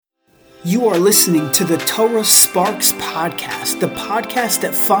You are listening to the Torah Sparks Podcast, the podcast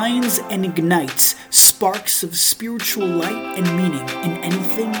that finds and ignites sparks of spiritual light and meaning in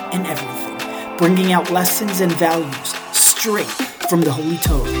anything and everything, bringing out lessons and values straight from the Holy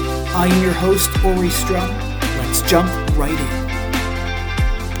Torah. I am your host, Ori Strum. Let's jump right in.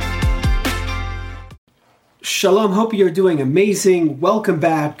 Shalom, hope you're doing amazing. Welcome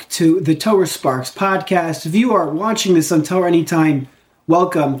back to the Torah Sparks Podcast. If you are watching this on Torah Anytime,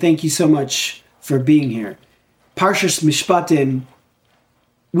 welcome. Thank you so much for being here. Parshas Mishpatim,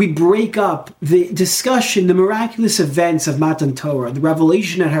 we break up the discussion, the miraculous events of Matan Torah, the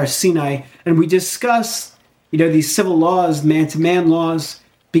revelation at Har Sinai, and we discuss, these civil laws, man-to-man laws,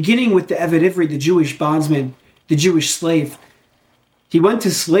 beginning with the Eved Ivri, the Jewish bondsman, the Jewish slave. He went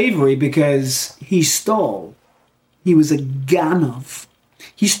to slavery because he stole. He was a ganov.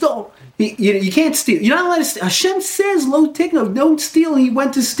 He stole. You can't steal. You're not allowed to steal. Hashem says, lo tikno, don't steal. He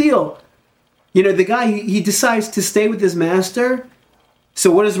went to steal. The guy, he decides to stay with his master.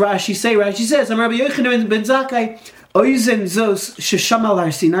 So what does Rashi say? Rashi says, I'm Rabbi Yochanan ben Zakkai, oizen zos shesham al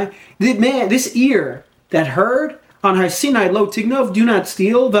Har Sinai. The man, this ear that heard on Har Sinai, lo tignov, do not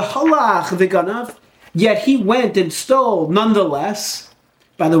steal, the halach v'ganav, yet he went and stole nonetheless.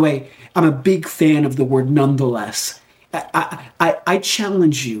 By the way, I'm a big fan of the word nonetheless. I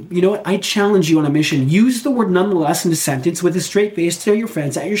challenge you. You know what? I challenge you on a mission. Use the word nonetheless in a sentence with a straight face to your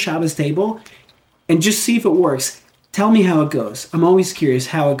friends at your Shabbos table and just see if it works. Tell me how it goes. I'm always curious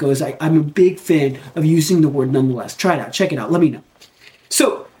how it goes. I'm a big fan of using the word nonetheless. Try it out. Check it out. Let me know.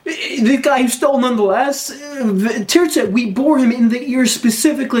 So, the guy who stole nonetheless, Tirza, we bore him in the ear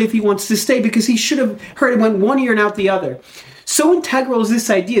specifically if he wants to stay because he should have heard it went one ear and out the other. So integral is this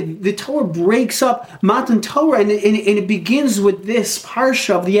idea. The Torah breaks up Matan Torah, and it begins with this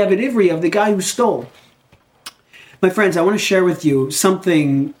parsha of the Eved Ivri, of the guy who stole. My friends, I want to share with you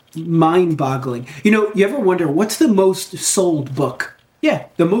something mind-boggling. You ever wonder, what's the most sold book? Yeah,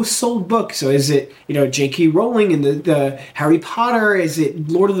 the most sold book. So is it, J.K. Rowling and the Harry Potter? Is it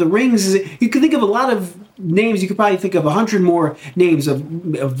Lord of the Rings? You can think of a lot of names. You could probably think of 100 more names of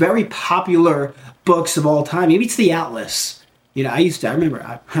very popular books of all time. Maybe it's the Atlas. I still,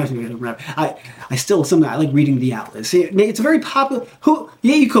 something I like reading the Atlas. It's a very popular,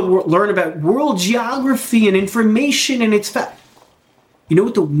 you could learn about world geography and information and it's You know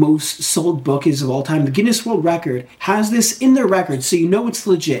what the most sold book is of all time? The Guinness World Record has this in their record, so you know it's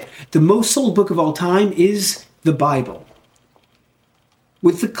legit. The most sold book of all time is the Bible.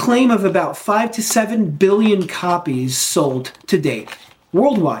 With the claim of about 5 to 7 billion copies sold to date,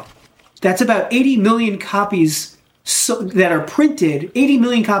 worldwide. That's about 80 million copies that are printed, 80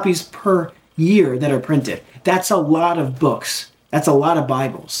 million copies per year that are printed. That's a lot of books. That's a lot of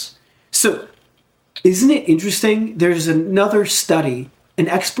Bibles. So, isn't it interesting? There's another study, and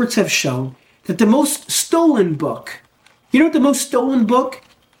experts have shown that the most stolen book, you know what the most stolen book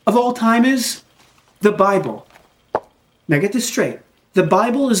of all time is? The Bible. Now get this straight. The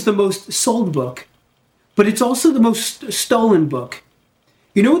Bible is the most sold book, but it's also the most stolen book.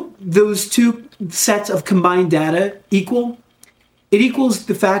 You know what those two sets of combined data equal? It equals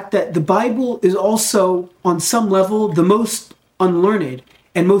the fact that the Bible is also, on some level, the most unlearned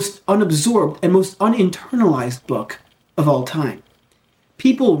and most unabsorbed and most uninternalized book of all time.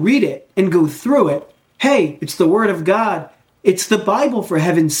 People read it and go through it. Hey, it's the Word of God. It's the Bible, for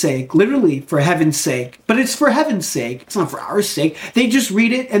heaven's sake. Literally, for heaven's sake. But it's for heaven's sake. It's not for our sake. They just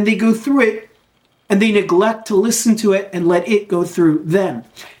read it and they go through it. And they neglect to listen to it and let it go through them.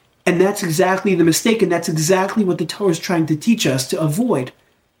 And that's exactly the mistake, and that's exactly what the Torah is trying to teach us to avoid.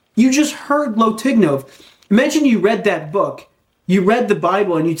 You just heard Lo Tignov. Imagine you read that book. You read the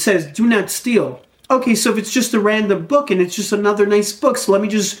Bible, and it says, do not steal. Okay, so if it's just a random book, and it's just another nice book, so let me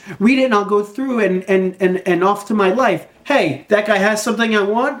just read it, and I'll go through and off to my life. Hey, that guy has something I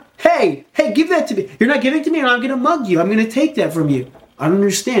want? Hey, give that to me. You're not giving it to me, and I'm going to mug you. I'm going to take that from you. I don't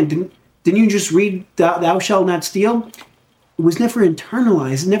understand. Didn't you just read thou shalt not steal? It was never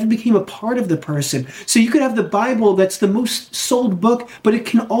internalized. It never became a part of the person. So you could have the Bible that's the most sold book, but it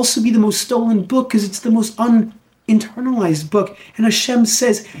can also be the most stolen book because it's the most uninternalized book. And Hashem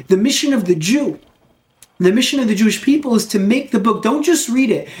says the mission of the Jew, the mission of the Jewish people is to make the book. Don't just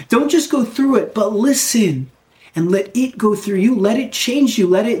read it. Don't just go through it, but listen. And let it go through you. Let it change you.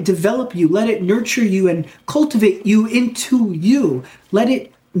 Let it develop you. Let it nurture you and cultivate you into you. Let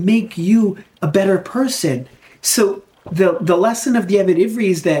it make you a better person. So the lesson of the Eved Ivri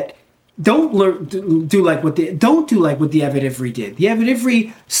is that don't do like what the Eved Ivri did. The Eved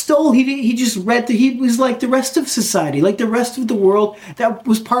Ivri stole. He just read. He was like the rest of society, like the rest of the world that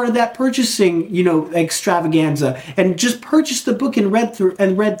was part of that purchasing, extravaganza, and just purchased the book and read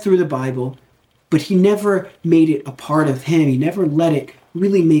through the Bible. But he never made it a part of him. He never let it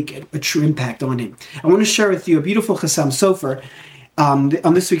really make a true impact on him. I want to share with you a beautiful Chassam Sofer on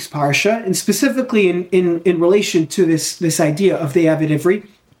this week's parsha, and specifically in relation to this idea of the Eved Ivri.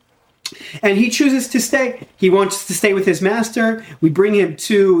 And he chooses to stay. He wants to stay with his master. We bring him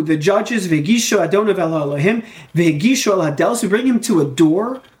to the judges. Vegisho Adonav el Elohim. Vegisho el Hadelos. We bring him to a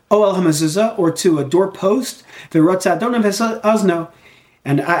door, O el Hamazuzah, or to a doorpost. Verotza Adonav Azno.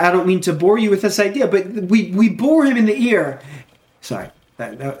 And I don't mean to bore you with this idea, but we bore him in the ear. Sorry,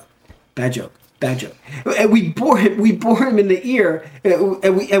 bad joke. We bore him in the ear,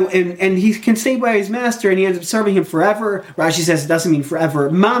 and he can stay by his master, and he ends up serving him forever. Rashi says it doesn't mean forever.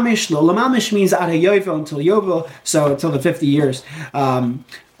 Mamish, lo mamish means ad hayovel, until yovel, so until the 50 years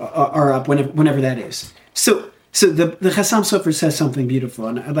are up, whenever that is. So the Chassam Sofer says something beautiful,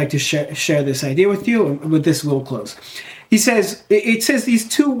 and I'd like to share this idea with you, and with this we'll close. He says, it says these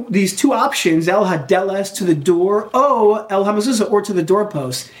two options, El Hadeles, to the door, O El Hamazuzah, or to the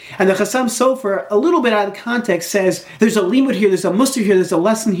doorpost. And the Chassam Sofer, a little bit out of context, says there's a limud here, there's a muster here, there's a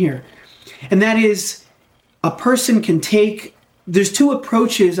lesson here. And that is, there's two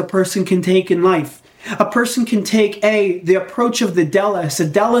approaches a person can take in life. A person can take the approach of the Deles. A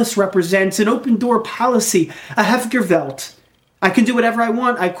Deles represents an open door policy, a Hefgerwelt. I can do whatever I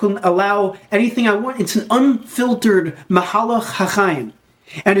want. I can allow anything I want. It's an unfiltered Mahalach HaChaim.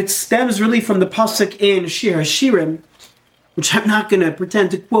 And it stems really from the pasuk in Shir HaShirim, which I'm not going to pretend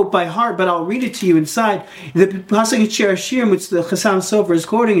to quote by heart, but I'll read it to you inside. The pasuk in Shir HaShirim, which the Chassam Sofer is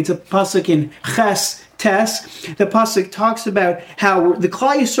quoting, it's a pasuk in Ches Tes. The pasuk talks about how the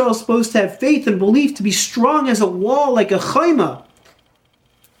Klal Yisrael is supposed to have faith and belief, to be strong as a wall, like a chayma,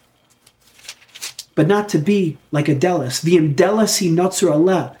 but not to be like a deles. V'im delesi notzur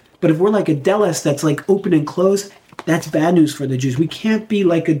aleh. But if we're like a deles that's like open and closed, that's bad news for the Jews. We can't be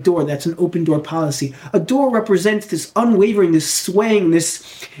like a door that's an open door policy. A door represents this unwavering, this swaying, this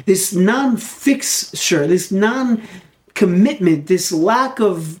non-fixture, this non-commitment, this lack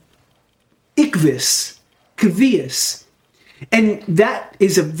of ikvis, kavias. And that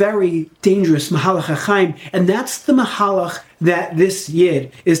is a very dangerous Mahalach HaChaim, and that's the Mahalach that this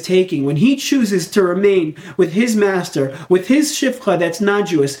Yid is taking. When he chooses to remain with his master, with his Shifcha that's not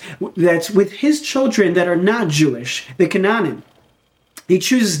Jewish, that's with his children that are not Jewish, the Canaanim, he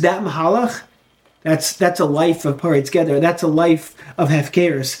chooses that Mahalach. That's a life of Paritz Geder. That's a life of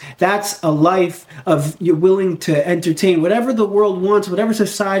Hefkeris. That's a life of you're willing to entertain whatever the world wants, whatever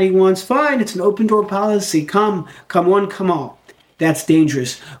society wants. Fine, it's an open door policy. Come one, come all. That's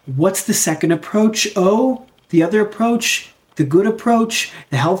dangerous. What's the second approach? The other approach, the good approach,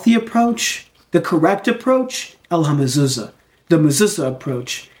 the healthy approach, the correct approach? El HaMezuzah, the mezuzah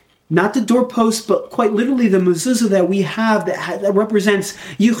approach. Not the doorpost, but quite literally the mezuzah that we have that represents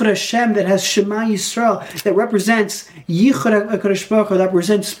Yichud Hashem, that has Shema Yisrael, that represents Yichud HaKadosh Baruch Hu, that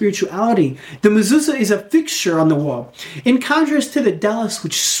represents spirituality. The mezuzah is a fixture on the wall. In contrast to the deles,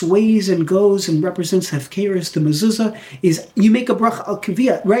 which sways and goes and represents Hefkeris, the mezuzah is, you make a bracha al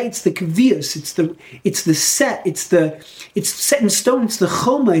kaviyah, right? It's the kaviyas, it's set in stone, it's the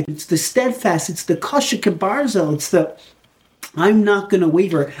chomite, it's the steadfast, it's the kasha kebarzel, it's the I'm not going to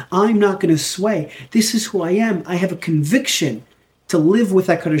waver. I'm not going to sway. This is who I am. I have a conviction to live with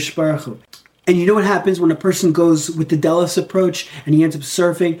HaKadosh Baruch Hu. And you know what happens when a person goes with the Delos approach and he ends up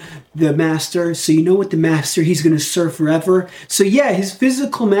serving the master? So you know what the master, he's going to serve forever. So yeah, his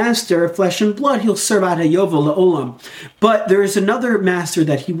physical master, flesh and blood, he'll serve Ad HaYovel La'olam. But there is another master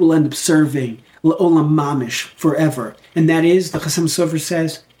that he will end up serving, La'olam Mamish, forever. And that is, the Chassam Sofer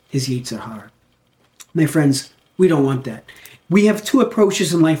says, his Yetzer Hara. My friends, we don't want that. We have two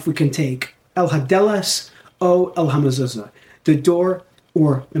approaches in life we can take. El Hadeles, O El Hamazuzah. The door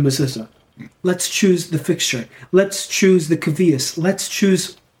or the mezuzah. Let's choose the fixture. Let's choose the kavias. Let's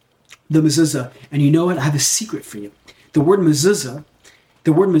choose the mezuzah. And you know what? I have a secret for you. The word mezuzah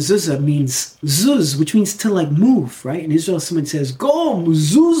means zuz, which means to like move, right? In Israel, someone says, go,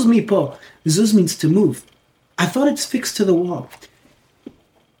 zuz mipo. Zuz means to move. I thought it's fixed to the wall.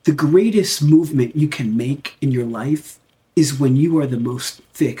 The greatest movement you can make in your life is when you are the most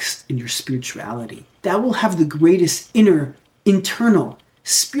fixed in your spirituality. That will have the greatest internal,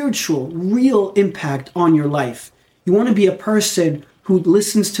 spiritual, real impact on your life. You want to be a person who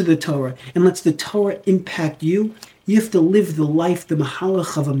listens to the Torah and lets the Torah impact you. You have to live the life, the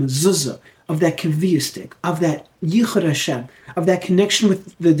mahalach of a mezuzah, of that kaviyistic, of that yichud Hashem, of that connection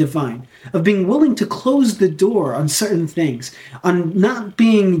with the divine, of being willing to close the door on certain things, on not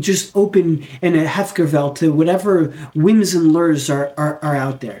being just open in a hefkervel to whatever whims and lures are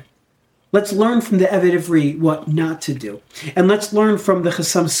out there. Let's learn from the Eved Ivri what not to do. And let's learn from the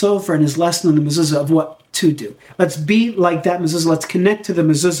Chassam Sofer and his lesson on the mezuzah of what to do. Let's be like that mezuzah. Let's connect to the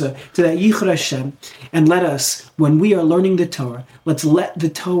mezuzah, to that yichud Hashem. And let us, when we are learning the Torah, let's let the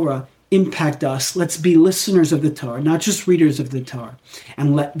Torah impact us. Let's be listeners of the Torah, not just readers of the Torah.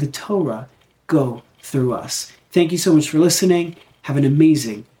 And let the Torah go through us. Thank you so much for listening. Have an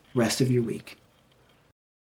amazing rest of your week.